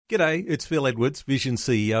G'day, it's Phil Edwards, Vision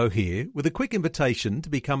CEO here, with a quick invitation to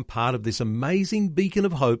become part of this amazing beacon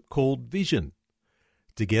of hope called Vision.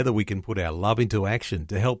 Together we can put our love into action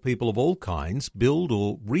to help people of all kinds build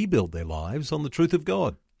or rebuild their lives on the truth of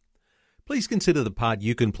God. Please consider the part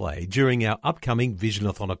you can play during our upcoming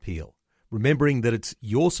Visionathon appeal, remembering that it's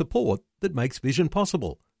your support that makes Vision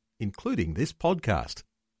possible, including this podcast.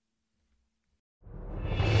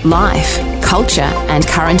 Life, culture and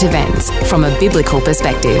current events from a biblical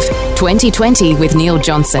perspective. 2020 with Neil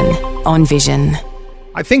Johnson on Vision.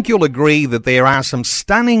 I think you'll agree that there are some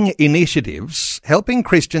stunning initiatives helping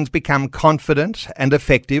Christians become confident and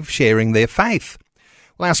effective sharing their faith.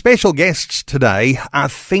 Well, our special guests today are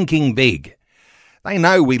thinking big. They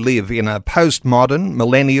know we live in a postmodern,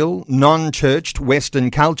 millennial, non-churched Western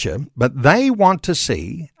culture, but they want to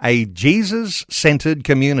see a Jesus-centered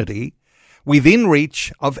community within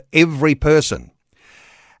reach of every person.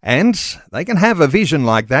 And they can have a vision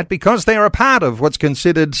like that because they're a part of what's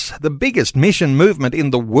considered the biggest mission movement in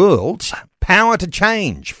the world, Power to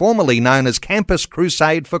Change, formerly known as Campus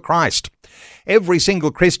Crusade for Christ. Every single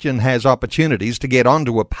Christian has opportunities to get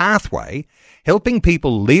onto a pathway helping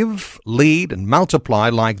people live, lead and multiply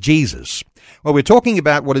like Jesus. Well, we're talking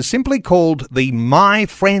about what is simply called the My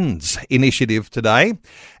Friends initiative today,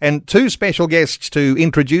 and two special guests to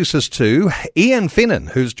introduce us to, Ian Finnan,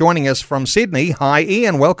 who's joining us from Sydney. Hi,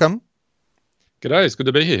 Ian, welcome. G'day, it's good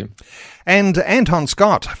to be here. And Anton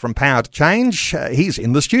Scott from Power to Change. He's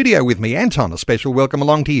in the studio with me. Anton, a special welcome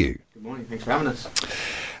along to you. Good morning, thanks for having us.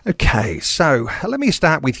 Okay, so let me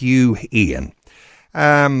start with you, Ian.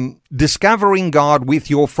 Discovering God with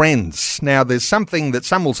your friends. Now, there's something that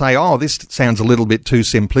some will say, oh, this sounds a little bit too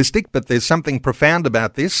simplistic, but there's something profound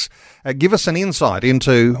about this. Give us an insight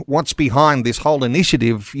into what's behind this whole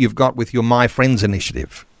initiative you've got with your My Friends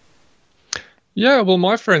initiative. Yeah, well,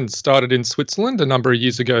 My Friends started in Switzerland a number of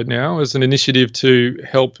years ago now as an initiative to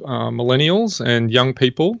help millennials and young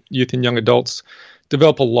people, youth and young adults,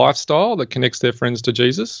 develop a lifestyle that connects their friends to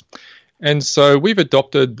Jesus. And so we've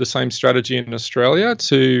adopted the same strategy in Australia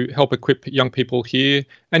to help equip young people here,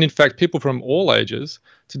 and in fact people from all ages,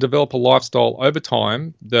 to develop a lifestyle over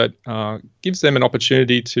time that gives them an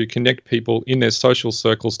opportunity to connect people in their social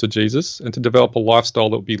circles to Jesus and to develop a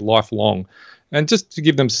lifestyle that will be lifelong. And just to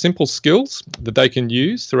give them simple skills that they can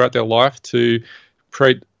use throughout their life to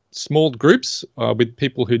create small groups with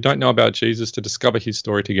people who don't know about Jesus to discover his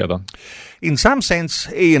story together. In some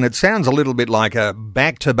sense, Ian, it sounds a little bit like a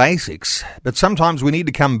back to basics, but sometimes we need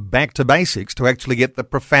to come back to basics to actually get the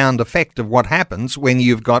profound effect of what happens when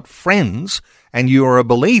you've got friends and you're a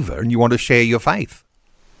believer and you want to share your faith.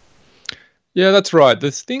 Yeah, that's right.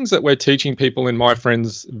 There's things that we're teaching people in My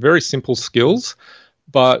Friends, very simple skills,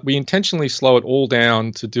 but we intentionally slow it all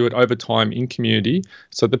down to do it over time in community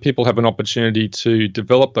so that people have an opportunity to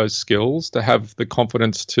develop those skills, to have the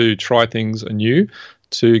confidence to try things anew,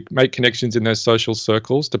 to make connections in their social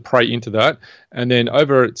circles, to pray into that, and then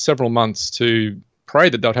over several months to pray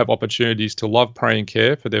that they'll have opportunities to love, pray and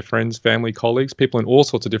care for their friends, family, colleagues, people in all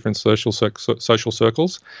sorts of different social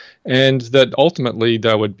circles, and that ultimately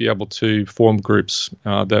they would be able to form groups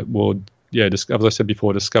that would, as I said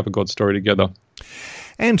before, discover God's story together.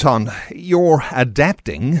 Anton, you're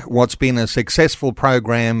adapting what's been a successful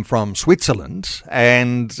program from Switzerland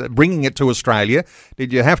and bringing it to Australia.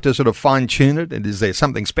 Did you have to sort of fine-tune it? And is there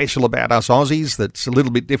something special about us Aussies that's a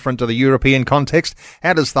little bit different to the European context?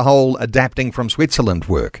 How does the whole adapting from Switzerland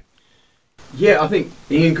work? Yeah, I think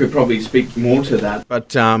Ian could probably speak more to that.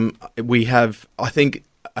 But we have, I think,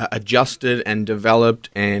 adjusted and developed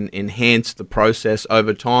and enhanced the process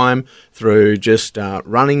over time through just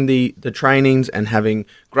running the trainings and having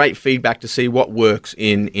great feedback to see what works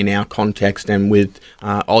in our context and with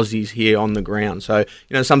Aussies here on the ground. So,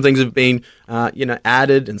 some things have been,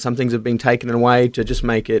 added and some things have been taken away to just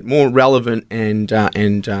make it more relevant and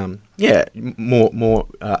more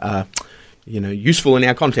useful in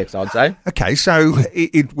our context, I'd say. Okay, so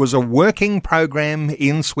it was a working program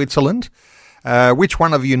in Switzerland. Which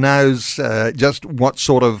one of you knows just what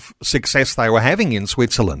sort of success they were having in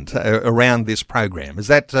Switzerland around this program? Is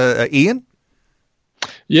that Ian?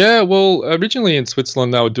 Yeah, well, originally in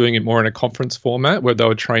Switzerland, they were doing it more in a conference format where they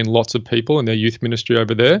would train lots of people in their youth ministry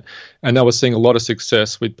over there. And they were seeing a lot of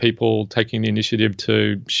success with people taking the initiative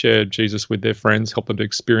to share Jesus with their friends, help them to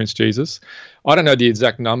experience Jesus. I don't know the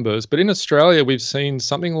exact numbers, but in Australia, we've seen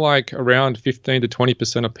something like around 15 to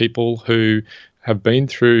 20% of people who have been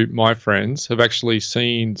through My Friends have actually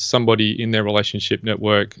seen somebody in their relationship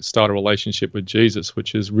network start a relationship with Jesus,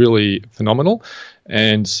 which is really phenomenal.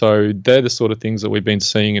 And so they're the sort of things that we've been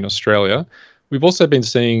seeing in Australia. We've also been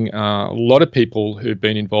seeing a lot of people who've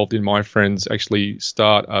been involved in My Friends actually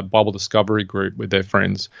start a Bible discovery group with their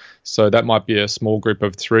friends. So that might be a small group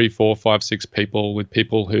of 3, 4, 5, 6 people, with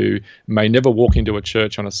people who may never walk into a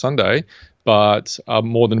church on a Sunday, but are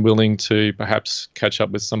more than willing to perhaps catch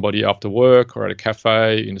up with somebody after work or at a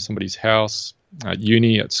cafe, in somebody's house, at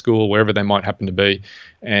uni, at school, wherever they might happen to be,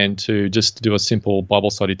 and to just do a simple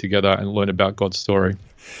Bible study together and learn about God's story.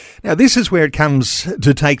 Now, this is where it comes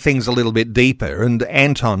to take things a little bit deeper. And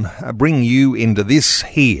Anton, bring you into this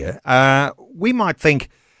here. We might think,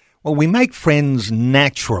 well, we make friends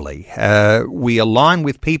naturally. We align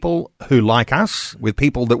with people who like us, with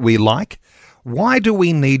people that we like. Why do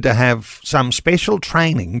we need to have some special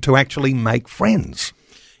training to actually make friends?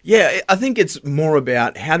 Yeah, I think it's more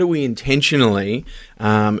about how do we intentionally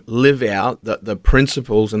live out the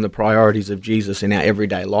principles and the priorities of Jesus in our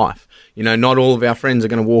everyday life. You know, not all of our friends are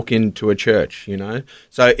going to walk into a church, you know.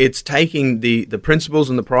 So it's taking the principles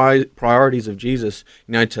and the priorities of Jesus,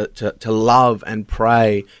 you know, to love and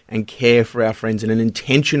pray and care for our friends in an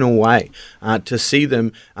intentional way, to see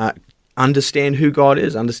them understand who God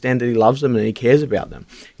is, understand that He loves them and He cares about them.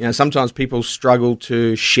 You know, sometimes people struggle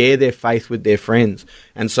to share their faith with their friends.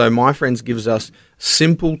 And so My Friends gives us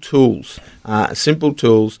simple tools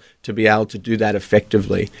to be able to do that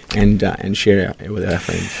effectively and share with our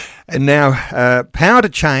friends. And now, Power to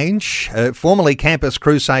Change, formerly Campus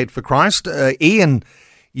Crusade for Christ. Ian,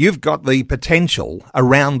 you've got the potential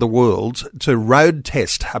around the world to road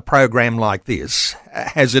test a program like this.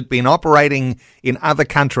 Has it been operating in other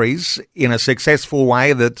countries in a successful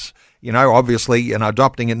way that, you know, obviously, and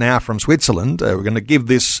adopting it now from Switzerland, we're going to give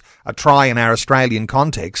this a try in our Australian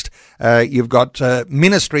context. You've got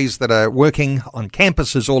ministries that are working on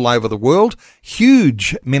campuses all over the world,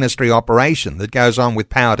 huge ministry operation that goes on with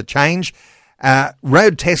Power to Change.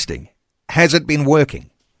 Road testing, has it been working?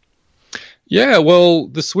 Yeah, well,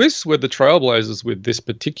 the Swiss were the trailblazers with this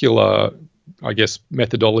particular, I guess,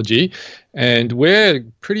 methodology, and we're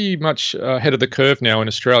pretty much ahead of the curve now in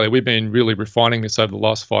Australia. We've been really refining this over the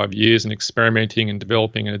last 5 years and experimenting and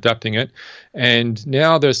developing and adapting it. And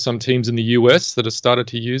now there's some teams in the US that have started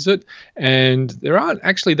to use it, and there aren't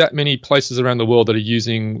actually that many places around the world that are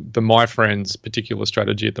using the My Friends particular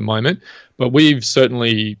strategy at the moment, but we've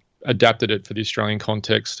certainly adapted it for the Australian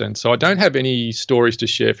context. And so I don't have any stories to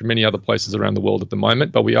share from many other places around the world at the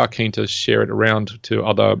moment, but we are keen to share it around to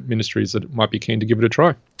other ministries that might be keen to give it a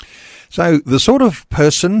try. So the sort of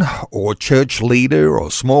person or church leader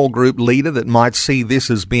or small group leader that might see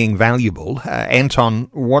this as being valuable, Anton,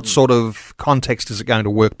 what sort of context is it going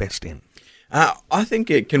to work best in? I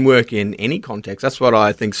think it can work in any context. That's what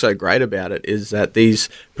I think so great about it, is that these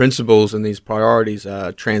principles and these priorities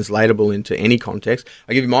are translatable into any context.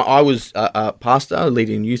 I was a pastor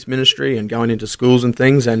leading youth ministry and going into schools and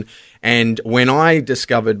things, and when I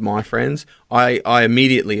discovered My Friends, I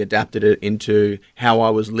immediately adapted it into how I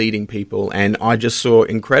was leading people, and I just saw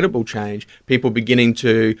incredible change. People beginning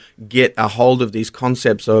to get a hold of these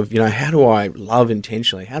concepts of, you know, how do I love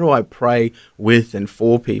intentionally? How do I pray with and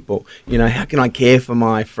for people? You know, how can I care for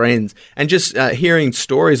my friends? And just hearing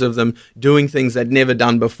stories of them doing things they'd never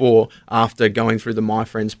done before after going through the My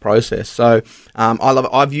Friends process. So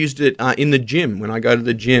I've used it in the gym. When I go to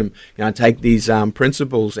the gym, you know, I take these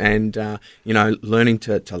principles and you know, learning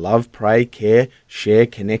to love, pray, care, share,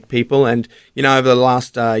 connect people. And, you know, over the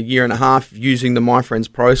last year and a half using the My Friends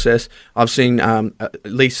process, I've seen at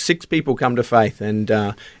least 6 people come to faith, and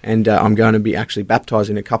I'm going to be actually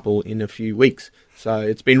baptizing a couple in a few weeks. So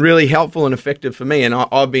it's been really helpful and effective for me, and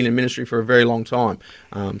I've been in ministry for a very long time.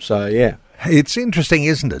 So, yeah. It's interesting,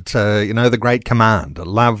 isn't it? You know, the great command,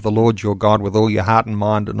 love the Lord your God with all your heart and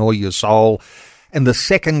mind and all your soul. And the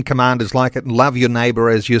second command is like it, love your neighbour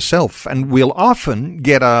as yourself. And we'll often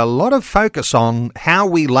get a lot of focus on how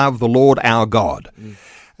we love the Lord our God.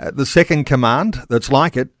 The second command that's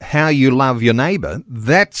like it, how you love your neighbour,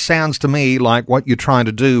 that sounds to me like what you're trying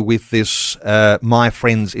to do with this My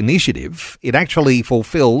Friends initiative. It actually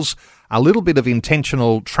fulfills a little bit of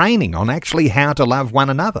intentional training on actually how to love one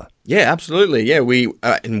another. Yeah, absolutely. Yeah, we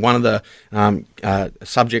in one of the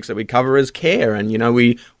subjects that we cover is care, and you know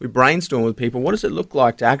we brainstorm with people. What does it look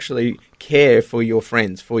like to actually care for your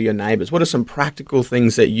friends, for your neighbours? What are some practical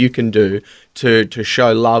things that you can do to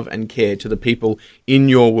show love and care to the people in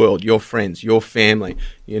your world, your friends, your family?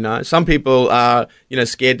 You know, some people are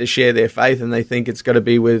scared to share their faith, and they think it's got to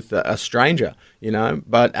be with a stranger. You know,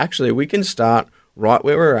 but actually we can start right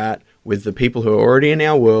where we're at, with the people who are already in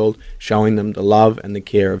our world, showing them the love and the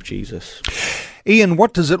care of Jesus. Ian,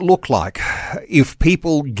 what does it look like if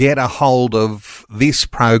people get a hold of this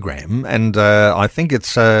program? And I think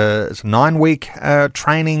it's a 9-week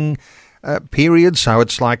training period, so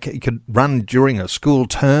it's like it could run during a school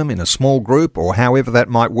term in a small group or however that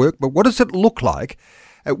might work. But what does it look like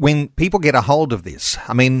when people get a hold of this?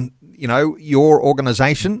 I mean, you know, your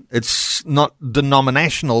organisation, it's not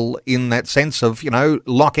denominational in that sense of, you know,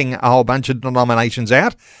 locking a whole bunch of denominations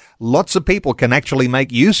out. Lots of people can actually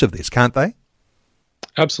make use of this, can't they?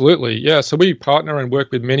 Absolutely, yeah. So we partner and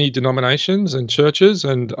work with many denominations and churches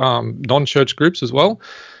and non-church groups as well.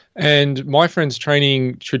 And My Friends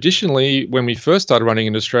training, traditionally, when we first started running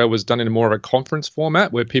in Australia, was done in more of a conference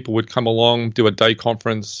format where people would come along, do a day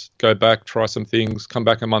conference, go back, try some things, come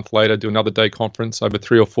back a month later, do another day conference over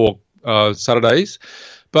 3 or 4 Saturdays.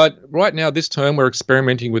 But right now, this term, we're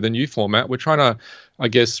experimenting with a new format. We're trying to, I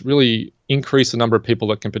guess, really increase the number of people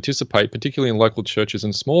that can participate, particularly in local churches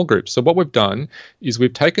and small groups. So what we've done is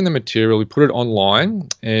we've taken the material, we put it online,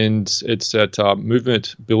 and it's at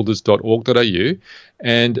movementbuilders.org.au.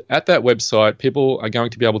 And at that website, people are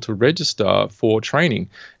going to be able to register for training.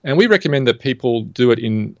 And we recommend that people do it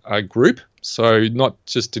in a group. So not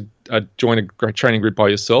just to join a training group by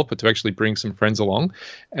yourself, but to actually bring some friends along.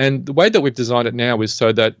 And the way that we've designed it now is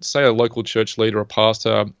so that, say, a local church leader, a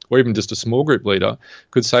pastor, or even just a small group leader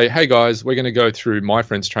could say, hey, guys, we're going to go through My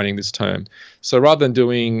Friends training this term. So rather than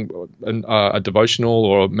doing a devotional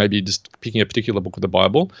or maybe just picking a particular book of the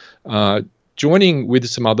Bible, joining with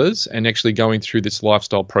some others and actually going through this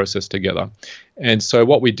lifestyle process together. And so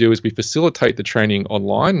what we do is we facilitate the training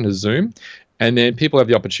online in a Zoom, and then people have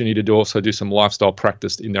the opportunity to also do some lifestyle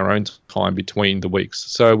practice in their own time between the weeks.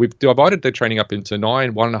 So we've divided the training up into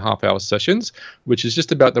 9 1.5-hour sessions, which is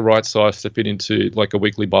just about the right size to fit into like a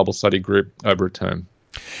weekly Bible study group over a term.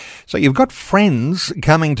 So you've got friends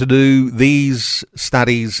coming to do these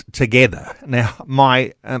studies together. Now,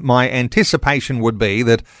 my anticipation would be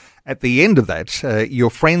that at the end of that,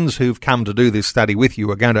 your friends who've come to do this study with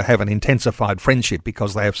you are going to have an intensified friendship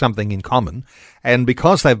because they have something in common and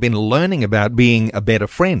because they've been learning about being a better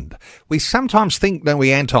friend. We sometimes think, don't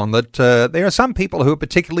we, Anton, that there are some people who are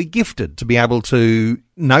particularly gifted to be able to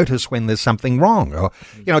notice when there's something wrong. Or,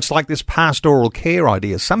 you know, it's like this pastoral care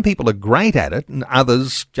idea. Some people are great at it and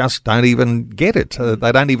others just don't even get it.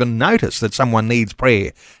 They don't even notice that someone needs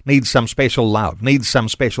prayer, needs some special love, needs some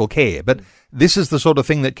special care. But this is the sort of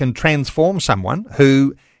thing that can transform someone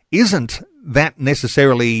who isn't that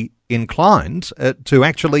necessarily inclined to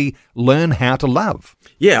actually learn how to love.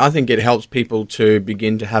 Yeah, I think it helps people to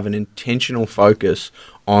begin to have an intentional focus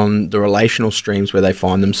on the relational streams where they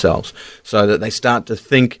find themselves, so that they start to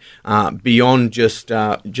think beyond just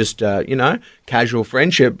casual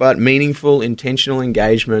friendship, but meaningful, intentional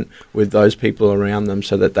engagement with those people around them,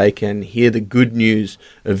 so that they can hear the good news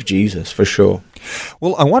of Jesus for sure.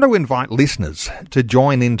 Well, I want to invite listeners to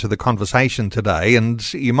join into the conversation today,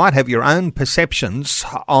 and you might have your own perceptions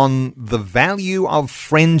on the value of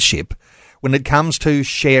friendship when it comes to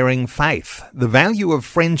sharing faith, the value of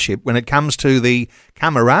friendship when it comes to the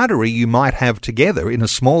camaraderie you might have together in a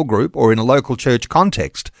small group or in a local church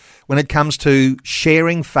context, when it comes to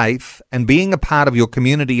sharing faith and being a part of your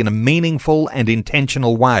community in a meaningful and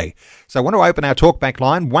intentional way. So I want to open our talkback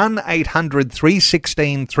line,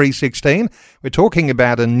 1-800-316-316. We're talking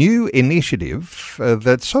about a new initiative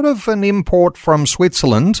that's sort of an import from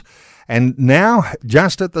Switzerland, and now,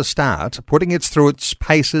 just at the start, putting it through its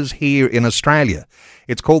paces here in Australia.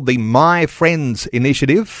 It's called the My Friends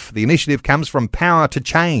Initiative. The initiative comes from Power to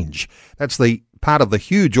Change. That's the part of the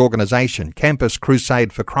huge organisation, Campus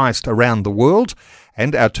Crusade for Christ around the world.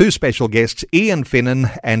 And our two special guests, Ian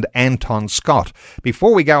Finnan and Anton Scott.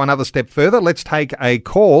 Before we go another step further, let's take a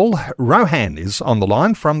call. Rohan is on the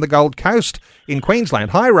line from the Gold Coast in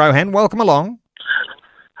Queensland. Hi, Rohan. Welcome along.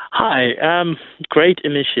 Hi, great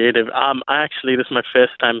initiative. Actually, this is my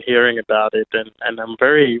first time hearing about it, and I'm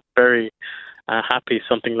very, very happy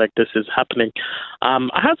something like this is happening.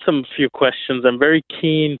 I had some few questions. I'm very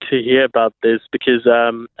keen to hear about this because,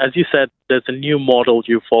 as you said, there's a new model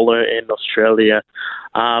you follow in Australia.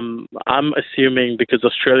 I'm assuming because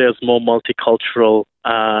Australia is more multicultural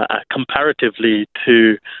comparatively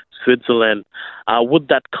to Switzerland, would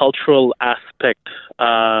that cultural aspect,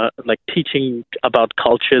 like teaching about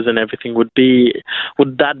cultures and everything, would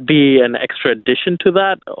that be an extra addition to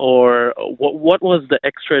that, or what was the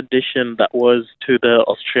extra addition that was to the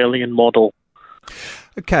Australian model?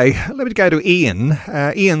 Okay, let me go to Ian.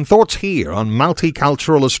 Ian, thoughts here on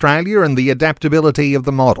multicultural Australia and the adaptability of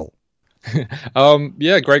the model?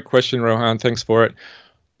 Yeah, great question, Rohan. Thanks for it.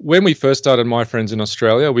 When we first started My Friends in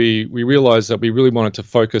Australia, we realised that we really wanted to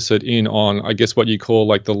focus it in on, I guess, what you call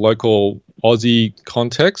like the local Aussie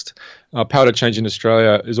context. Power to Change in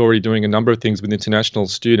Australia is already doing a number of things with international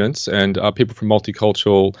students and people from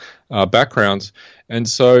multicultural backgrounds. And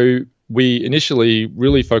so we initially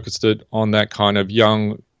really focused it on that kind of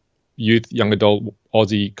young adult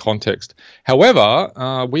Aussie context.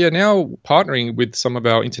 However, we are now partnering with some of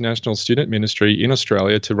our international student ministry in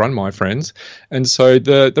Australia to run My Friends. And so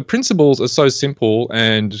the principles are so simple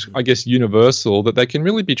and I guess universal that they can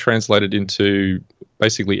really be translated into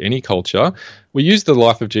basically any culture. We use the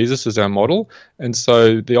life of Jesus as our model. And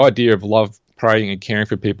so the idea of love, praying and caring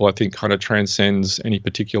for people, I think, kind of transcends any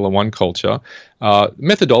particular one culture.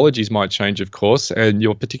 Methodologies might change, of course, and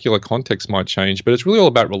your particular context might change, but it's really all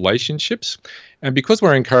about relationships. And because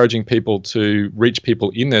we're encouraging people to reach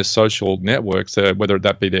people in their social networks, whether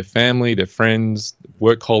that be their family, their friends,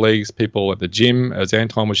 work colleagues, people at the gym, as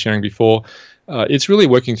Anton was sharing before, it's really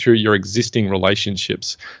working through your existing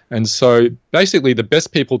relationships. And so basically the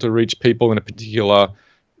best people to reach people in a particular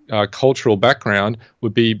cultural background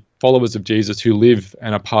would be followers of Jesus who live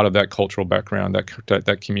and are part of that cultural background,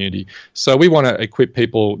 that community. So we want to equip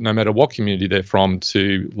people, no matter what community they're from,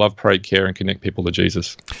 to love, pray, care, and connect people to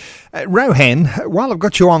Jesus. Rohan, while I've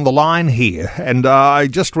got you on the line here, and I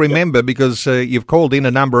just remember because you've called in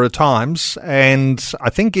a number of times, and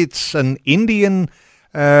I think it's an Indian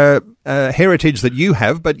heritage that you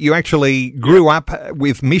have, but you actually grew up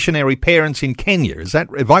with missionary parents in Kenya.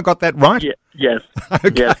 Have I got that right? Yeah. Yes.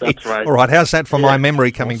 Okay. Yes, that's right. All right. How's that for my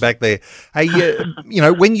memory coming back there? Hey,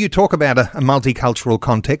 when you talk about a multicultural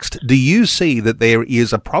context, do you see that there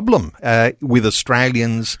is a problem with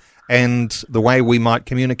Australians and the way we might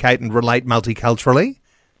communicate and relate multiculturally?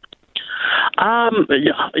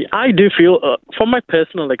 I do feel, from my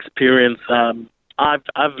personal experience,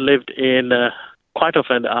 I've lived in quite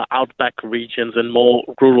often outback regions and more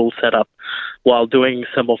rural setup while doing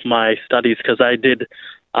some of my studies, because I did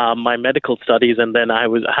my medical studies, and then I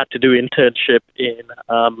had to do internship in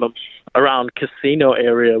around Casino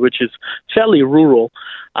area, which is fairly rural.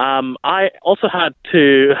 I also I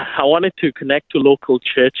wanted to connect to local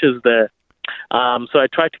churches there. So I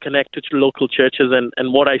tried to connect to local churches,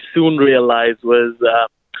 and what I soon realized was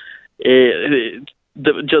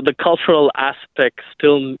the cultural aspect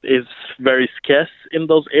still is very scarce in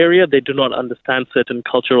those areas. They do not understand certain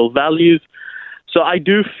cultural values. So I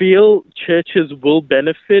do feel churches will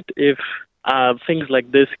benefit if things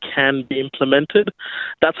like this can be implemented.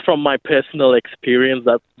 That's from my personal experience.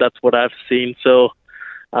 That's what I've seen. So,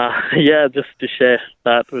 just to share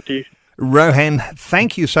that with you. Rohan,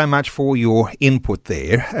 thank you so much for your input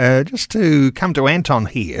there. Just to come to Anton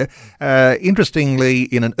here, interestingly,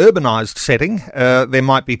 in an urbanised setting, there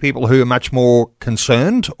might be people who are much more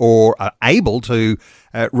concerned or are able to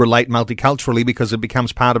relate multiculturally because it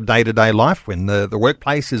becomes part of day-to-day life when the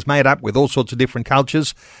workplace is made up with all sorts of different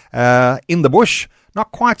cultures. In the bush,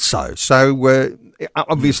 not quite so. So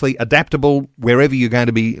obviously adaptable wherever you're going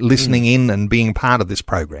to be listening in and being part of this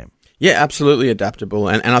program. Yeah, absolutely adaptable.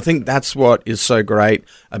 And I think that's what is so great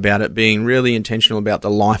about it, being really intentional about the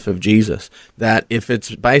life of Jesus. That if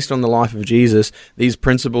it's based on the life of Jesus, these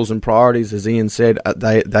principles and priorities, as Ian said,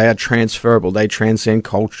 they are transferable. They transcend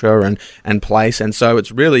culture and place. And so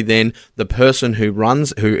it's really then the person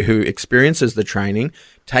who experiences the training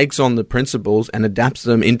takes on the principles and adapts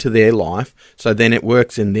them into their life, so then it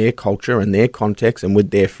works in their culture and their context and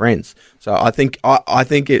with their friends. So I think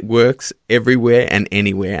it works everywhere and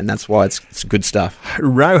anywhere, and that's why it's good stuff.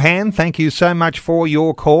 Rohan, thank you so much for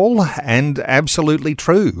your call, and absolutely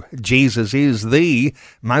true. Jesus is the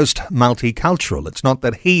most multicultural. It's not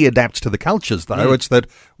that he adapts to the cultures, though. It's that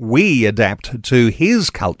we adapt to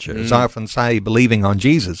his culture. As I often say, believing on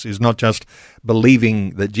Jesus is not just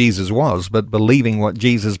believing that Jesus was, but believing what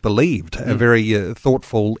Jesus believed. A very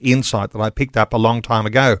thoughtful insight that I picked up a long time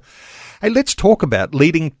ago. Hey, let's talk about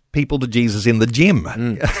leading people to Jesus in the gym.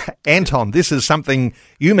 Anton, this is something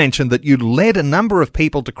you mentioned, that you led a number of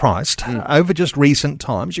people to Christ over just recent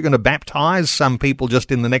times. You're going to baptize some people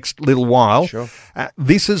just in the next little while. Sure.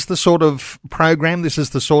 This is the sort of program, this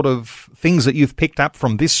is the sort of things that you've picked up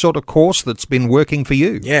from this sort of course that's been working for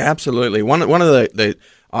you. Yeah, absolutely. One of the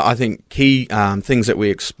I think key things that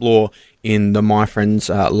we explore in the My Friends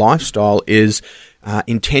lifestyle is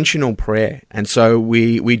intentional prayer. And so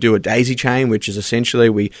we do a daisy chain, which is essentially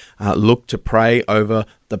we look to pray over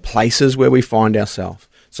the places where we find ourselves.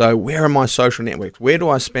 So where are my social networks? Where do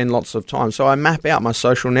I spend lots of time? So I map out my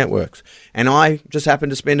social networks. And I just happen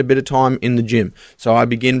to spend a bit of time in the gym. So I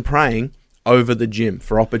begin praying over the gym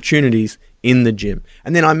for opportunities in the gym.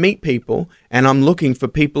 And then I meet people, and I'm looking for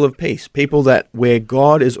people of peace, people that where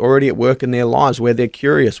God is already at work in their lives, where they're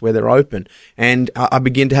curious, where they're open. And I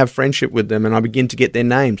begin to have friendship with them, and I begin to get their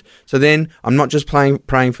names. So then I'm not just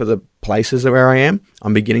praying for the places where I am.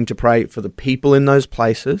 I'm beginning to pray for the people in those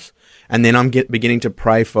places. And then I'm beginning to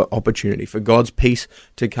pray for opportunity, for God's peace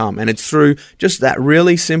to come. And it's through just that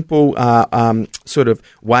really simple sort of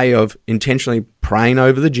way of intentionally praying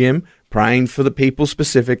over the gym, praying for the people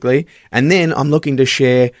specifically, and then I'm looking to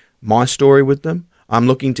share my story with them. I'm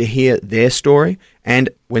looking to hear their story, and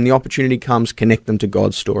when the opportunity comes, connect them to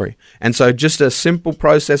God's story. And so just a simple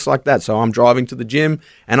process like that. So I'm driving to the gym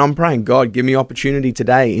and I'm praying, God, give me opportunity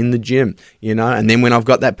today in the gym, and then when I've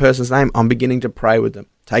got that person's name, I'm beginning to pray with them,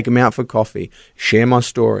 take them out for coffee, share my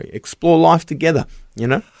story, explore life together,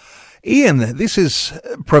 Ian, this is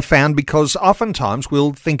profound because oftentimes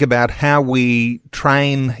we'll think about how we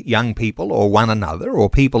train young people or one another or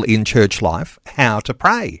people in church life how to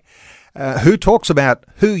pray. Who talks about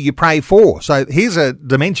who you pray for? So here's a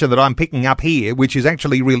dimension that I'm picking up here, which is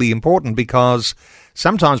actually really important because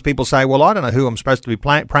sometimes people say, well, I don't know who I'm supposed to be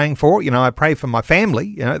praying for. I pray for my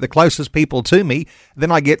family, the closest people to me.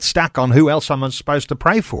 Then I get stuck on who else I'm supposed to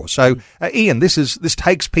pray for. So, Ian, this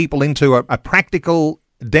takes people into a practical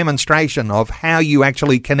demonstration of how you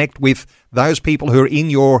actually connect with those people who are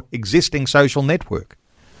in your existing social network.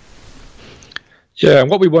 Yeah, and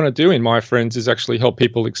what we want to do in My Friends is actually help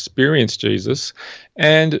people experience Jesus.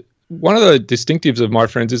 And one of the distinctives of My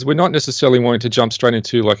Friends is we're not necessarily wanting to jump straight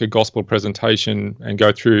into like a gospel presentation and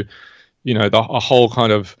go through, a whole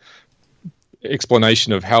kind of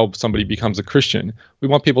explanation of how somebody becomes a Christian. We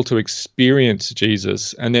want people to experience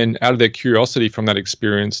Jesus and then out of their curiosity from that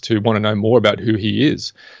experience to want to know more about who he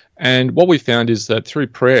is. And what we found is that through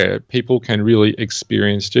prayer, people can really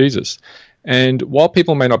experience Jesus. And while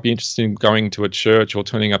people may not be interested in going to a church or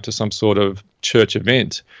turning up to some sort of church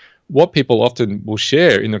event, what people often will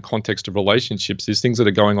share in the context of relationships is things that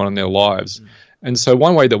are going on in their lives. And so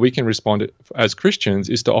one way that we can respond as Christians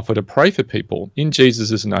is to offer to pray for people in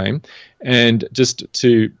Jesus' name and just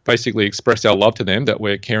to basically express our love to them, that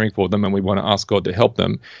we're caring for them and we want to ask God to help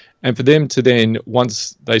them. And for them to then,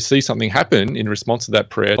 once they see something happen in response to that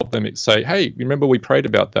prayer, help them say, hey, remember we prayed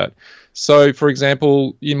about that. So, for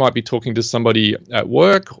example, you might be talking to somebody at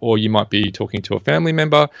work or you might be talking to a family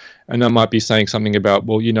member and they might be saying something about,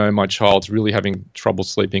 well, my child's really having trouble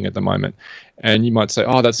sleeping at the moment. And you might say,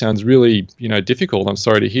 oh, that sounds really, difficult. I'm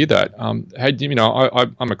sorry to hear that. Hey,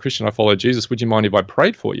 I'm a Christian. I follow Jesus. Would you mind if I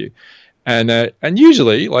prayed for you? And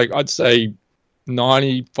usually, I'd say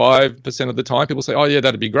 95% of the time, people say, oh, yeah,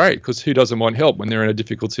 that'd be great, because who doesn't want help when they're in a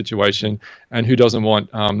difficult situation and who doesn't want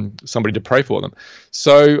somebody to pray for them?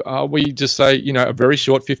 So we just say, a very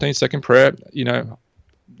short 15-second prayer,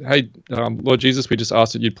 hey, Lord Jesus, we just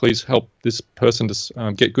ask that you'd please help this person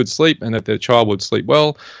to get good sleep and that their child would sleep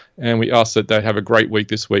well. And we ask that they have a great week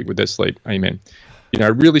this week with their sleep. Amen.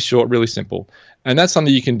 Really short, really simple. And that's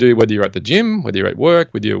something you can do whether you're at the gym, whether you're at work,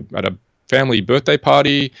 whether you're at a family birthday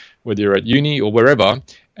party, whether you're at uni or wherever.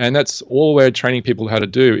 And that's all we're training people how to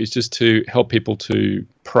do, is just to help people to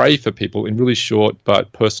pray for people in really short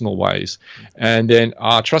but personal ways. And then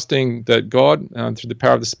trusting that God, through the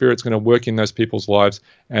power of the Spirit, is going to work in those people's lives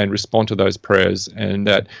and respond to those prayers. And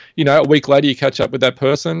that, a week later you catch up with that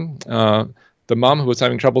person, the mum who was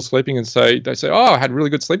having trouble sleeping, and they say, oh, I had really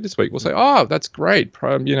good sleep this week. We'll say, oh, that's great.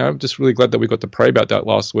 I'm just really glad that we got to pray about that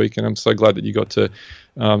last week. And I'm so glad that you got to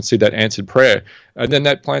see that answered prayer. And then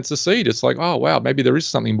that plants the seed. It's like, oh, wow, maybe there is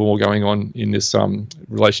something more going on in this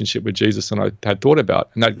relationship with Jesus than I had thought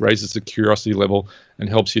about. And that raises the curiosity level and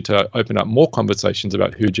helps you to open up more conversations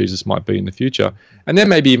about who Jesus might be in the future. And then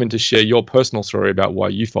maybe even to share your personal story about why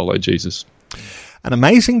you follow Jesus. An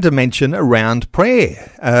amazing dimension around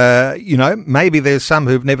prayer. Maybe there's some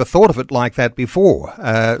who've never thought of it like that before.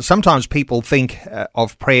 Sometimes people think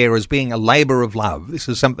of prayer as being a labour of love. This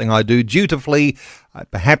is something I do dutifully.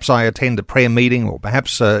 Perhaps I attend a prayer meeting, or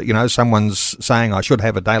perhaps, someone's saying I should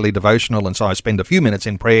have a daily devotional, and so I spend a few minutes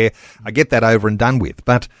in prayer. I get that over and done with.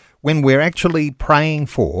 But when we're actually praying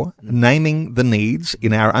for, naming the needs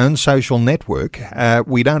in our own social network,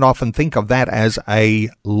 we don't often think of that as a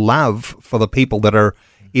love for the people that are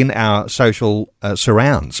in our social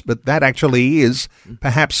surrounds. But that actually is,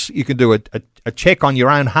 perhaps you can do a check on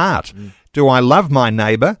your own heart. Do I love my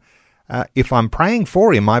neighbour? If I'm praying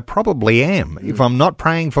for him, I probably am. If I'm not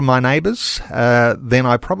praying for my neighbours, then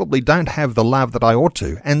I probably don't have the love that I ought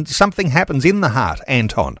to. And something happens in the heart,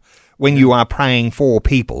 Anton, when you are praying for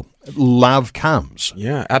people. Love comes.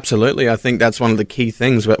 Yeah, absolutely. I think that's one of the key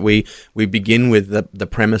things that we begin with, the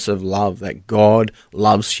premise of love, that God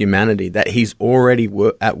loves humanity, that he's already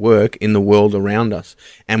at work in the world around us.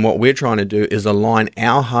 And what we're trying to do is align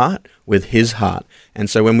our heart with his heart.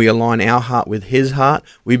 And so when we align our heart with his heart,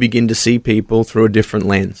 we begin to see people through a different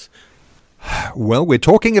lens. Well, we're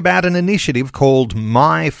talking about an initiative called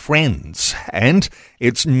My Friends, and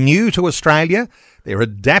it's new to Australia, They're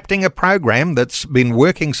adapting a program that's been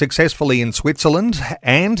working successfully in Switzerland,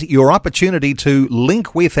 and your opportunity to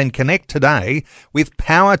link with and connect today with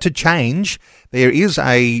Power to Change. There is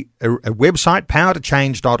a website,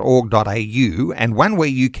 powertochange.org.au, and one where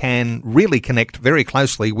you can really connect very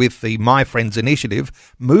closely with the My Friends initiative,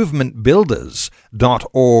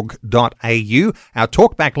 movementbuilders.org.au. Our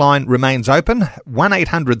talkback line remains open,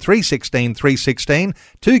 1800 316 316.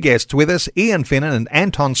 Two guests with us, Ian Finnan and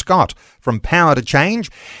Anton Scott from Power to Change.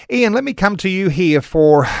 Ian, let me come to you here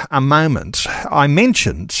for a moment. I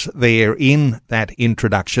mentioned there in that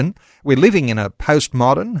introduction, we're living in a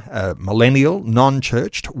postmodern, millennial,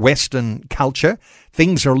 non-churched Western culture.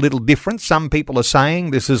 Things are a little different. Some people are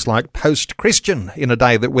saying this is like post-Christian in a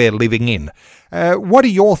day that we're living in. What are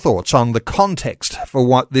your thoughts on the context for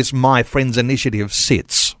what this My Friends initiative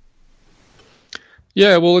sits?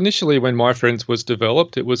 Yeah, well, initially when My Friends was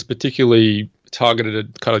developed, it was particularly targeted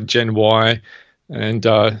at kind of Gen Y, and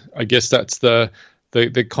I guess that's the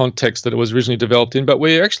context that it was originally developed in. But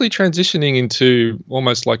we're actually transitioning into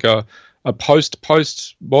almost like a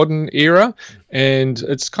post-modern era, and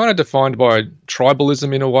it's kind of defined by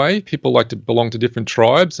tribalism in a way. People like to belong to different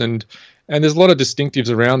tribes, and there's a lot of distinctives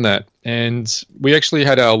around that. And we actually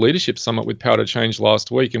had our leadership summit with Power to Change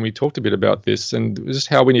last week, and we talked a bit about this and just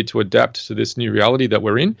how we need to adapt to this new reality that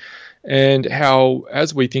we're in, and how,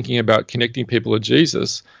 as we're thinking about connecting people to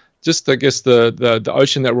Jesus, just I guess the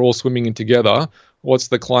ocean that we're all swimming in together, what's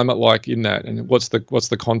the climate like in that, and what's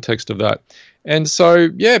the context of that? And so,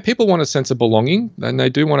 yeah, people want a sense of belonging, and they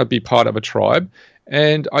do want to be part of a tribe.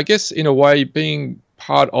 And I guess in a way, being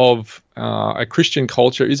part of a Christian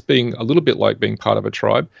culture is being a little bit like being part of a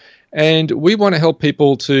tribe. And we want to help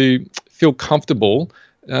people to feel comfortable,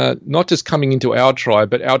 not just coming into our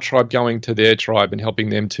tribe, but our tribe going to their tribe and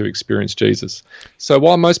helping them to experience Jesus. So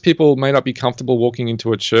while most people may not be comfortable walking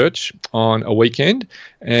into a church on a weekend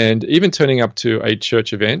and even turning up to a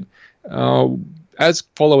church event, as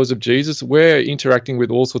followers of Jesus, we're interacting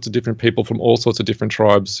with all sorts of different people from all sorts of different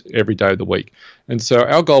tribes every day of the week. And so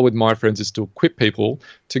our goal with My Friends is to equip people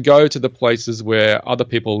to go to the places where other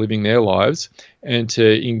people are living their lives and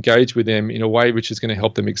to engage with them in a way which is going to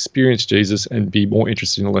help them experience Jesus and be more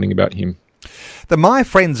interested in learning about him. The My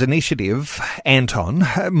Friends initiative, Anton,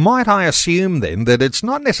 might I assume then that it's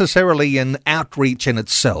not necessarily an outreach in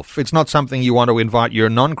itself? It's not something you want to invite your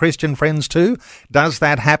non-Christian friends to? Does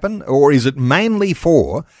that happen? Or is it mainly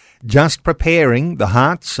for just preparing the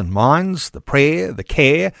hearts and minds, the prayer, the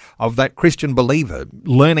care of that Christian believer,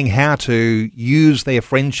 learning how to use their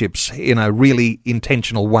friendships in a really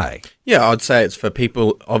intentional way? Yeah, I'd say it's for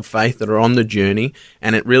people of faith that are on the journey,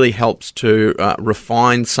 and it really helps to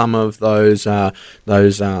refine some of those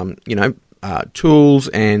tools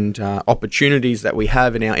and opportunities that we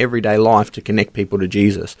have in our everyday life to connect people to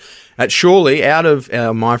Jesus. Surely, out of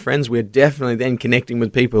My Friends, we're definitely then connecting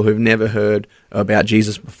with people who've never heard about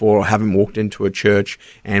Jesus before or haven't walked into a church,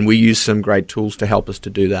 and we use some great tools to help us to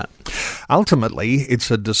do that. Ultimately, it's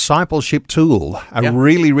a discipleship tool, a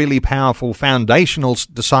really, really powerful foundational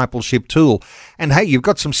discipleship tool. And hey, you've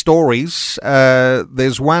got some stories.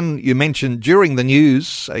 There's one you mentioned during the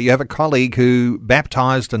news. You have a colleague who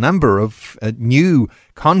baptized a number of new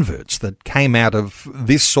converts that came out of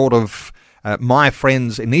this sort of My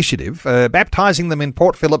Friends initiative, baptizing them in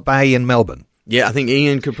Port Phillip Bay in Melbourne. Yeah, I think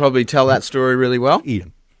Ian could probably tell that story really well.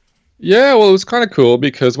 Ian. Yeah, well, it was kind of cool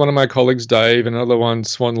because one of my colleagues, Dave, and another one,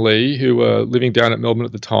 Swan Lee, who were living down at Melbourne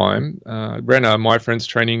at the time, ran a My Friends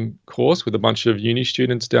training course with a bunch of uni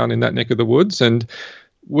students down in that neck of the woods. And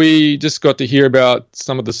we just got to hear about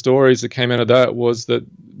some of the stories that came out of that. Was that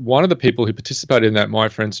one of the people who participated in that My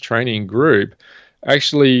Friends training group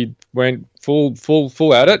actually went full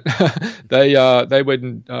at it. They went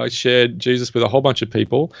and shared Jesus with a whole bunch of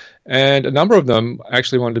people, and a number of them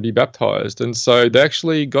actually wanted to be baptized. And so they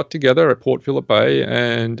actually got together at Port Phillip Bay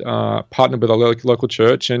and partnered with a local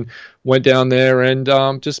church and went down there and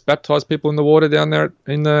just baptized people in the water down there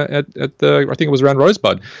in the I think it was around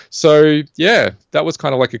Rosebud. So yeah, that was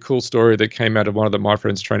kind of like a cool story that came out of one of the My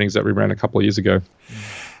Friends trainings that we ran a couple of years ago.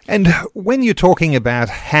 And when you're talking about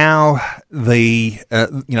how the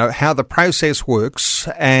how the process works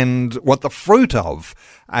and what the fruit of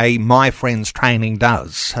a My Friends training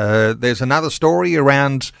does, there's another story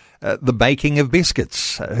around the baking of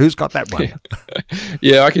biscuits. Who's got that one?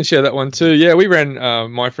 Yeah, I can share that one too. Yeah, we ran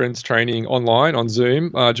My Friends training online on Zoom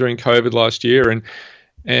during COVID last year,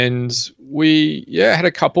 and we had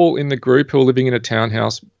a couple in the group who were living in a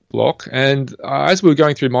townhouse block, and as we were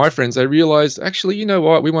going through My Friends, they realized, actually, you know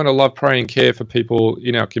what, we want to love, pray and care for people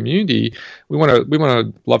in our community. We want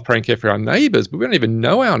to love, pray and care for our neighbors, but we don't even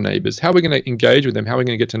know our neighbors. How are we going to engage with them? How are we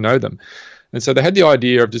going to get to know them? And so they had the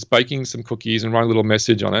idea of just baking some cookies and writing a little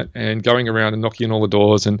message on it and going around and knocking on all the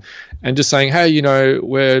doors and just saying, hey,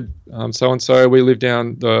 we're so-and-so, we live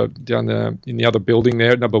down the in the other building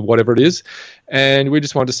there, number whatever it is. And we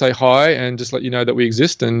just wanted to say hi and just let you know that we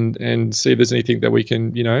exist and see if there's anything that we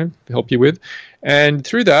can, help you with. And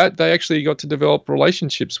through that, they actually got to develop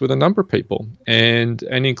relationships with a number of people and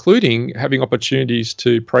including having opportunities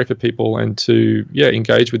to pray for people and to,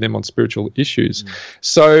 engage with them on spiritual issues.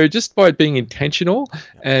 So just by being intentional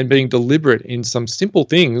and being deliberate in some simple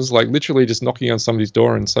things, like literally just knocking on somebody's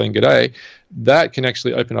door and saying g'day, that can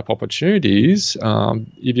actually open up opportunities,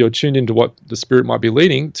 if you're tuned into what the Spirit might be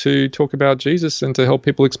leading, to talk about Jesus and to help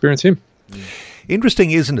people experience him.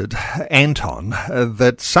 Interesting, isn't it, Anton,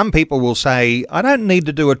 that some people will say, I don't need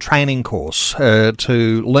to do a training course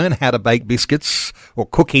to learn how to bake biscuits or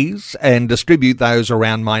cookies and distribute those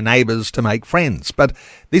around my neighbours to make friends. But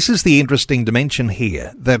this is the interesting dimension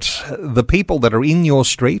here, that the people that are in your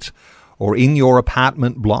street or in your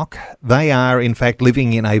apartment block, they are in fact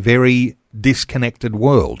living in a very disconnected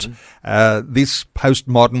world. This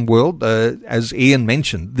postmodern world, as Ian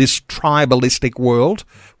mentioned, this tribalistic world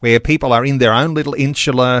where people are in their own little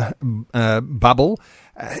insular bubble,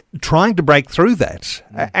 trying to break through that.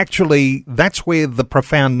 Actually, that's where the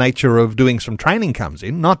profound nature of doing some training comes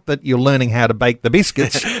in. Not that you're learning how to bake the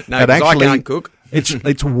biscuits, no, but actually, I can't cook.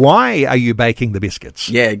 It's why are you baking the biscuits?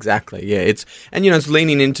 Yeah, exactly. Yeah, it's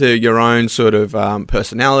leaning into your own sort of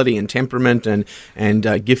personality and temperament and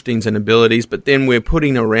giftings and abilities. But then we're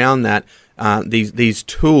putting around that these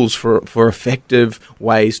tools for effective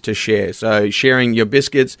ways to share. So sharing your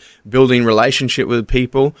biscuits, building relationship with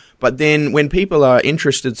people. But then when people are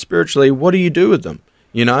interested spiritually, what do you do with them?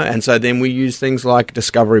 And so then we use things like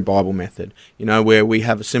Discovery Bible Method, where we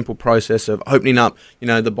have a simple process of opening up,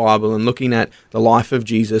 the Bible and looking at the life of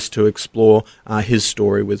Jesus to explore his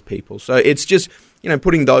story with people. So it's just,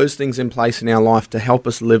 putting those things in place in our life to help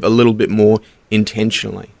us live a little bit more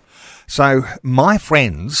intentionally. So my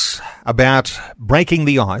friends, about breaking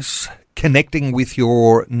the ice, connecting with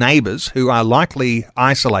your neighbours who are likely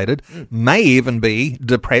isolated, may even be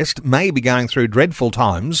depressed, may be going through dreadful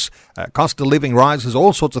times, cost of living rises,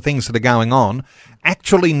 all sorts of things that are going on,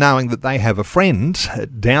 actually knowing that they have a friend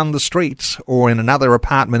down the street or in another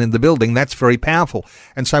apartment in the building, that's very powerful.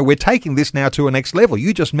 And so we're taking this now to a next level.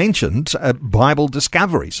 You just mentioned Bible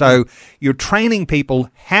discovery. So you're training people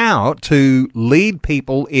how to lead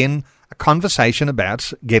people in conversation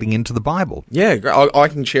about getting into the Bible. Yeah, I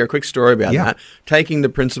can share a quick story about that. Taking the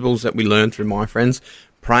principles that we learned through my friends,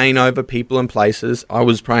 praying over people and places. I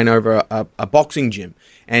was praying over a boxing gym,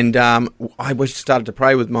 and I started to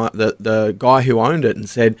pray with the guy who owned it and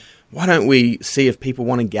said, why don't we see if people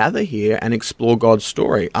want to gather here and explore God's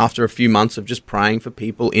story after a few months of just praying for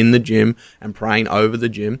people in the gym and praying over the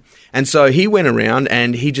gym. And so he went around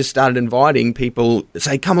and he just started inviting people,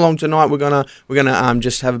 say, come along tonight, we're gonna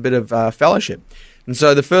just have a bit of fellowship. And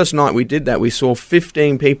so the first night we did that, we saw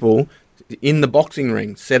 15 people in the boxing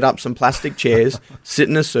ring, set up some plastic chairs, sit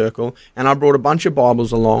in a circle, and I brought a bunch of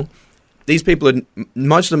Bibles along. These people,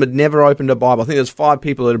 most of them had never opened a Bible. I think there's 5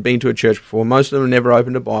 people that had been to a church before. Most of them had never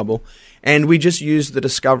opened a Bible. And we just used the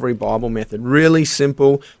Discovery Bible Method. Really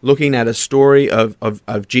simple, looking at a story of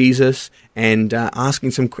Jesus and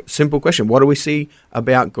asking some simple question. What do we see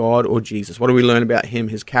about God or Jesus? What do we learn about him,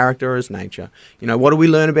 his character, his nature? What do we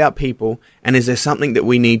learn about people? And is there something that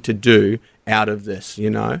we need to do out of this,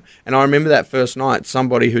 And I remember that first night,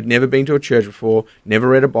 somebody who'd never been to a church before, never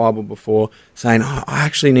read a Bible before, saying, I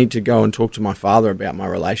actually need to go and talk to my father about my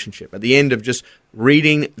relationship. At the end of just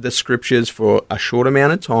reading the scriptures for a short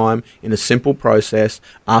amount of time in a simple process,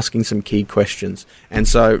 asking some key questions. And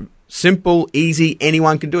so simple, easy,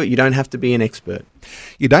 anyone can do it. You don't have to be an expert.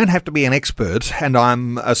 You don't have to be an expert, and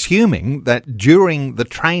I'm assuming that during the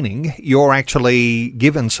training you're actually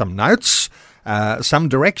given some notes, some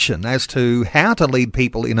direction as to how to lead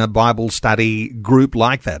people in a Bible study group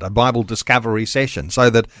like that, a Bible discovery session,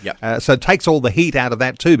 so that so it takes all the heat out of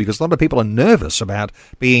that too, because a lot of people are nervous about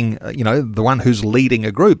being, the one who's leading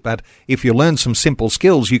a group. But if you learn some simple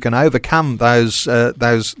skills, you can overcome those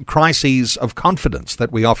crises of confidence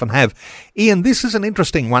that we often have. Ian, this is an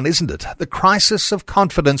interesting one, isn't it? The crisis of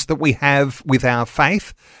confidence that we have with our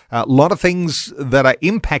faith. A lot of things that are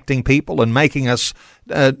impacting people and making us,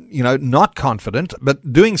 not confident,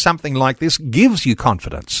 but doing something like this gives you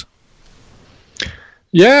confidence.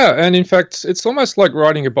 Yeah, and in fact, it's almost like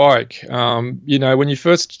riding a bike. When you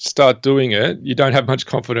first start doing it, you don't have much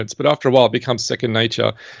confidence, but after a while it becomes second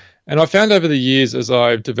nature. And I found over the years, as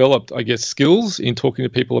I've developed, skills in talking to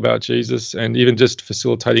people about Jesus and even just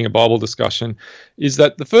facilitating a Bible discussion, is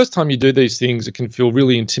that the first time you do these things, it can feel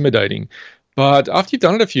really intimidating. But after you've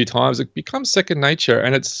done it a few times, it becomes second nature,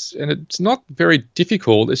 and it's not very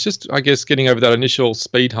difficult. It's just, I guess, getting over that initial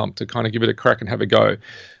speed hump to kind of give it a crack and have a go.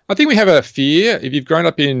 I think we have a fear. If you've grown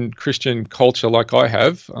up in Christian culture like I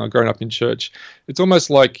have, grown up in church, it's almost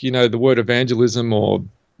like, the word evangelism or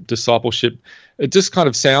discipleship, it just kind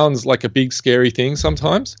of sounds like a big scary thing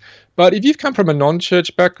sometimes. But if you've come from a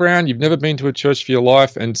non-church background, you've never been to a church for your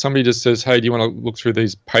life, and somebody just says, hey, do you want to look through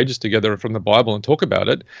these pages together from the Bible and talk about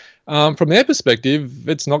it? From their perspective,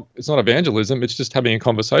 it's not evangelism, it's just having a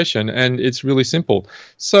conversation, and it's really simple.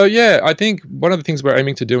 So yeah, I think one of the things we're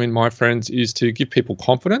aiming to do in My Friends is to give people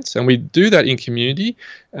confidence, and we do that in community.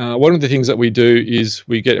 One of the things that we do is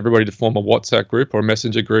we get everybody to form a WhatsApp group or a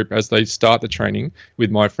messenger group as they start the training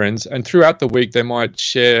with My Friends, and throughout the week they might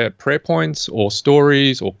share prayer points or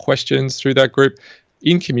stories or questions through that group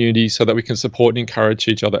in community so that we can support and encourage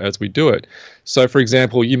each other as we do it. So, for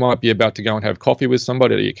example, you might be about to go and have coffee with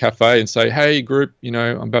somebody at your cafe and say, hey, group,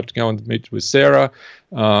 I'm about to go and meet with Sarah.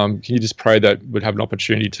 Can you just pray that we'd have an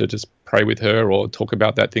opportunity to just pray with her or talk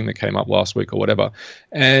about that thing that came up last week or whatever.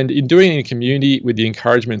 And in doing it in community with the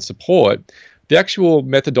encouragement and support, the actual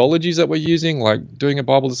methodologies that we're using, like doing a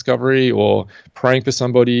Bible discovery or praying for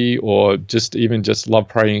somebody or just love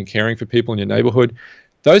praying and caring for people in your neighborhood,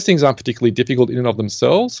 those things aren't particularly difficult in and of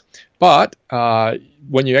themselves, but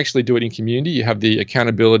when you actually do it in community, you have the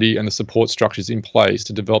accountability and the support structures in place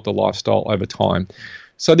to develop the lifestyle over time.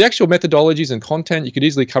 So the actual methodologies and content you could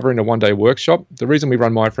easily cover in a one-day workshop. The reason we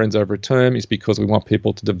run My Friends over a term is because we want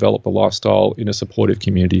people to develop a lifestyle in a supportive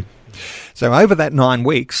community. So over that 9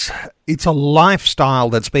 weeks, it's a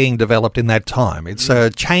lifestyle that's being developed in that time. It's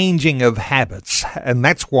a changing of habits, and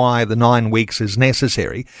that's why the 9 weeks is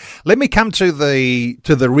necessary. Let me come to the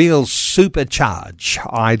real supercharge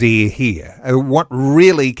idea here. What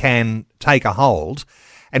really can take a hold.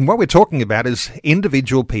 And what we're talking about is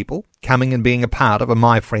individual people coming and being a part of a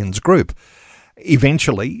My Friends group.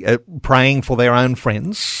 Eventually, praying for their own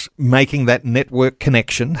friends, making that network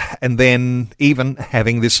connection, and then even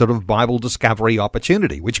having this sort of Bible discovery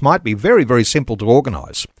opportunity, which might be very, very simple to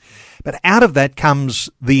organise. But out of that comes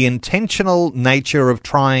the intentional nature of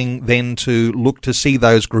trying then to look to see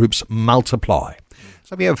those groups multiply.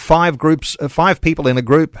 So we have 5 people in a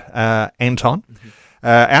group, Anton.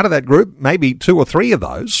 Out of that group, maybe 2 or 3 of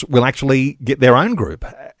those will actually get their own group.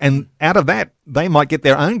 And out of that, they might get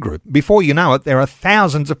their own group. Before you know it, there are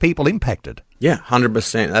thousands of people impacted. Yeah,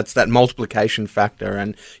 100%. That's that multiplication factor.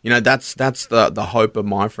 And, that's the hope of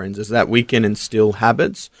My Friends, is that we can instill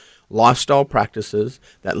habits, lifestyle practices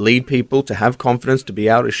that lead people to have confidence, to be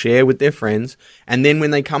able to share with their friends. And then when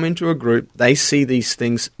they come into a group, they see these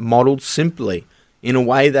things modeled simply in a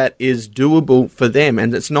way that is doable for them.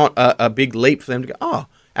 And it's not a big leap for them to go, oh,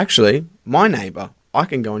 actually, my neighbour, I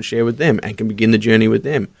can go and share with them and can begin the journey with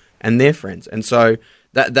them and their friends. And so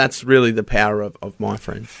that's really the power of My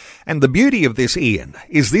Friends. And the beauty of this, Ian,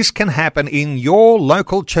 is this can happen in your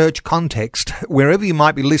local church context, wherever you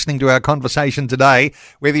might be listening to our conversation today,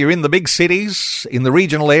 whether you're in the big cities, in the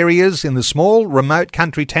regional areas, in the small, remote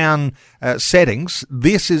country town settings.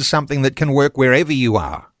 This is something that can work wherever you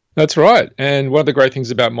are. That's right. And one of the great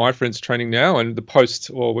things about My Friends training now and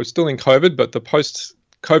we're still in COVID, but the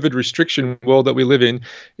post-COVID restriction world that we live in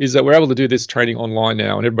is that we're able to do this training online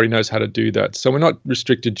now, and everybody knows how to do that. So we're not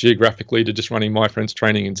restricted geographically to just running My Friends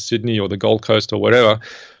training in Sydney or the Gold Coast or whatever.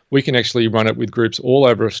 We can actually run it with groups all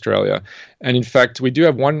over Australia. And in fact, we do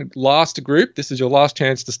have one last group. This is your last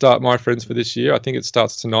chance to start My Friends for this year. I think it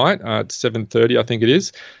starts tonight at 7:30, I think it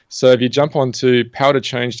is. So if you jump onto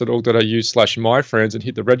powertochange.org.au/myfriends and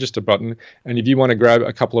hit the register button, and if you want to grab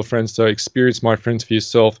a couple of friends to experience My Friends for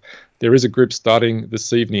yourself, there is a group starting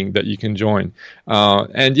this evening that you can join.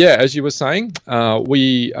 And yeah, as you were saying,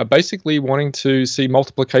 we are basically wanting to see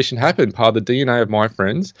multiplication happen. Part of the DNA of My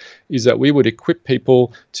Friends is that we would equip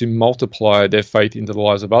people to multiply their faith into the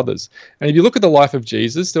lives of others. And if you look at the life of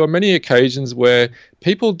Jesus, there were many occasions where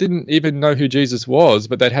people didn't even know who Jesus was,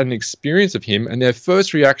 but they'd had an experience of him, and their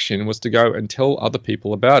first reaction was to go and tell other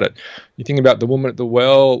people about it. You think about the woman at the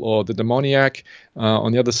well or the demoniac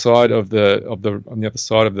on the other side of the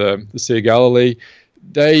Sea of Galilee.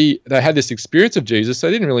 They had this experience of Jesus. They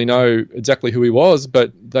didn't really know exactly who he was,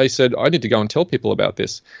 but they said, I need to go and tell people about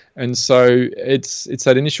this. And so it's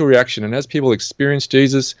that initial reaction. And as people experience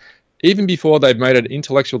Jesus, even before they've made an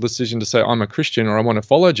intellectual decision to say, I'm a Christian or I want to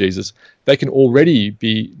follow Jesus, they can already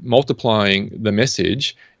be multiplying the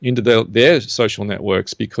message into their social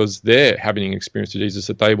networks because they're having an experience of Jesus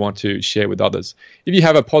that they want to share with others. If you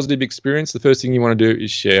have a positive experience, the first thing you want to do is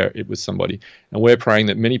share it with somebody. And we're praying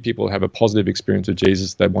that many people have a positive experience with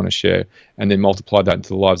Jesus they want to share and then multiply that into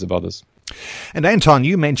the lives of others. And Anton,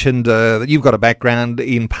 you mentioned that you've got a background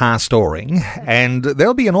in pastoring, and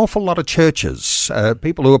there'll be an awful lot of churches,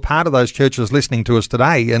 people who are part of those churches listening to us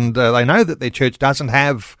today, and they know that their church doesn't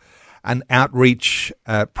have an outreach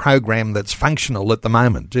program that's functional at the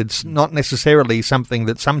moment. It's not necessarily something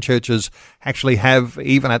that some churches actually have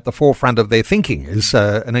even at the forefront of their thinking, is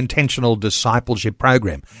an intentional discipleship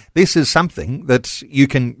program. This is something that you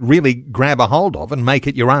can really grab a hold of and make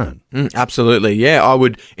it your own. Absolutely, yeah. I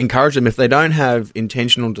would encourage them, if they don't have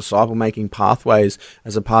intentional disciple-making pathways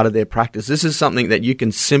as a part of their practice, this is something that you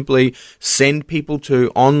can simply send people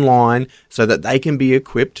to online so that they can be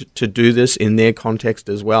equipped to do this in their context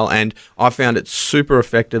as well. And I found it super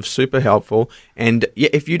effective, super helpful. And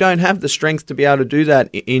if you don't have the strength to be able to do that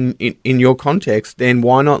in your context, then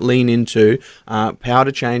why not lean into Power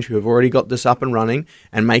to Change, who have already got this up and running,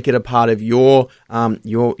 and make it a part of your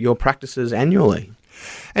practices annually.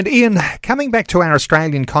 And Ian, coming back to our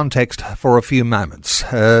Australian context for a few moments,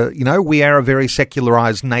 we are a very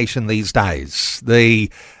secularised nation these days. The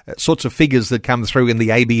sorts of figures that come through in the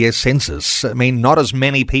ABS census, I mean, not as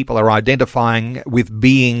many people are identifying with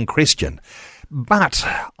being Christian. But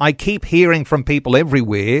I keep hearing from people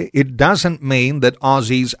everywhere, it doesn't mean that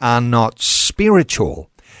Aussies are not spiritual.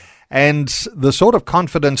 And the sort of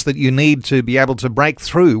confidence that you need to be able to break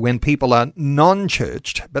through when people are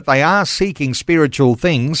non-churched, but they are seeking spiritual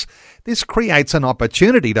things, this creates an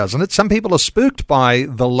opportunity, doesn't it? Some people are spooked by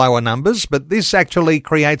the lower numbers, but this actually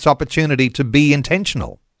creates opportunity to be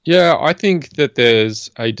intentional. Yeah, I think that there's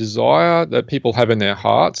a desire that people have in their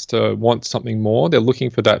hearts to want something more. They're looking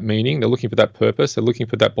for that meaning. They're looking for that purpose. They're looking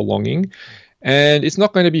for that belonging. And it's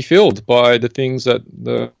not going to be filled by the things that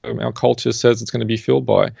our culture says it's going to be filled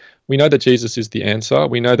by. We know that Jesus is the answer.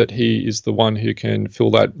 We know that he is the one who can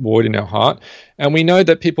fill that void in our heart. And we know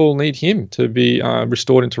that people need him to be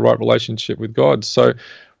restored into right relationship with God. So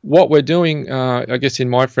what we're doing, I guess, in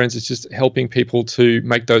My Friends, is just helping people to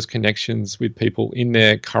make those connections with people in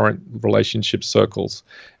their current relationship circles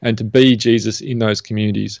and to be Jesus in those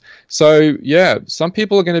communities. So, yeah, some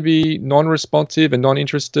people are going to be non-responsive and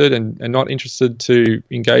non-interested and not interested to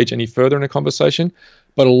engage any further in a conversation,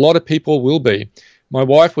 but a lot of people will be. My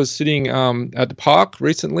wife was sitting at the park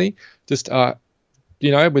recently, just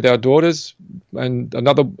with our daughters, and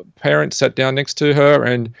another parent sat down next to her,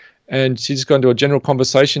 and she's gone to a general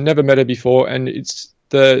conversation, never met her before, and it's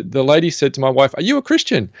the lady said to my wife, "Are you a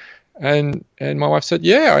Christian?" And my wife said,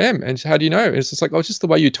 "Yeah, I am." And how do you know? And it's just like, "Oh, just the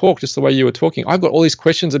way you talk, just the way you were talking. I've got all these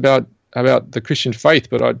questions about the Christian faith,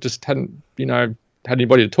 but I just hadn't, had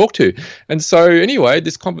anybody to talk to." And so anyway,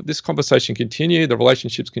 this conversation continued, the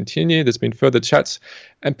relationships continue, there's been further chats,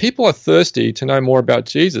 and people are thirsty to know more about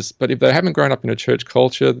Jesus. But if they haven't grown up in a church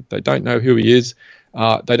culture, they don't know who he is,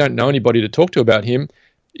 they don't know anybody to talk to about him,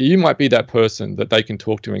 you might be that person that they can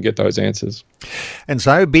talk to and get those answers. And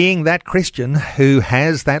so being that Christian who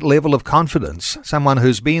has that level of confidence, someone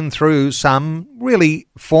who's been through some really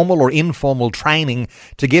formal or informal training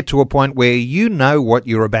to get to a point where you know what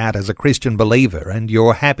you're about as a Christian believer and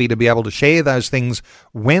you're happy to be able to share those things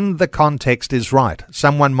when the context is right.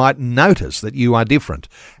 Someone might notice that you are different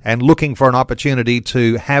and looking for an opportunity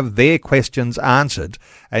to have their questions answered,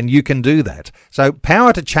 and you can do that. So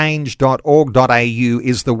powertochange.org.au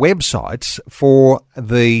is the website for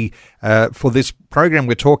this program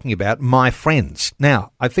we're talking about, My Friends.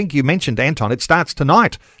 Now, I think you mentioned, Anton, it starts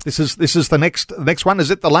tonight. This is the next one.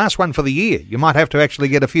 Is it the last one for the year? You might have to actually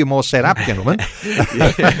get a few more set up, gentlemen.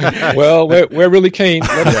 Well, we're really keen.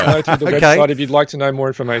 Let us know through the website if you'd like to know more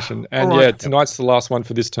information. And right. Yeah, tonight's the last one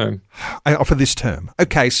for this term. For this term.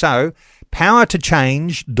 Okay, so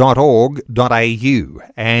powertochange.org.au,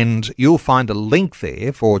 and you'll find a link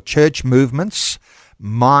there for church movements,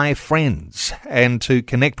 My Friends, and to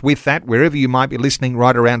connect with that wherever you might be listening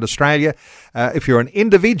right around Australia. If you're an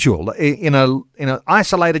individual in an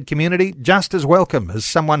isolated community, just as welcome as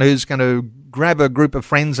someone who's going to grab a group of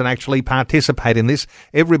friends and actually participate in this.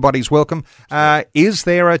 Everybody's welcome. Is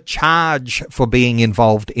there a charge for being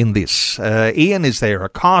involved in this? Ian, is there a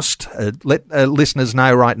cost? Let listeners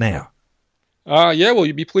know right now. Yeah, well,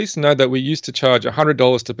 you'd be pleased to know that we used to charge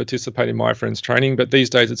 $100 to participate in My Friends training, but these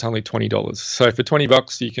days it's only $20. So for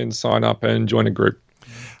 $20, you can sign up and join a group.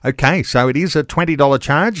 Okay, so it is a $20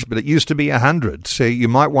 charge, but it used to be $100. So you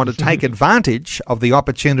might want to take advantage of the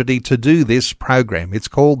opportunity to do this program. It's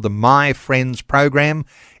called the My Friends program.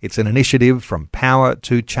 It's an initiative from Power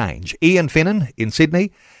to Change. Ian Finnan in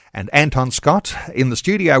Sydney and Anton Scott in the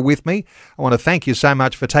studio with me. I want to thank you so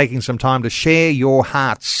much for taking some time to share your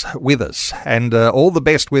hearts with us, and all the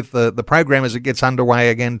best with the program as it gets underway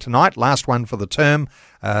again tonight, last one for the term.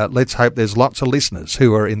 Let's hope there's lots of listeners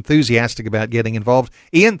who are enthusiastic about getting involved.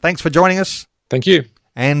 Ian, thanks for joining us. Thank you.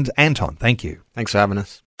 And Anton, thank you. Thanks for having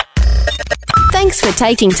us. Thanks for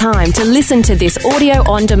taking time to listen to this audio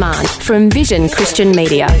on demand from Vision Christian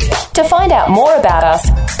Media. To find out more about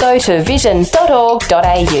us, go to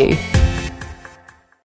vision.org.au.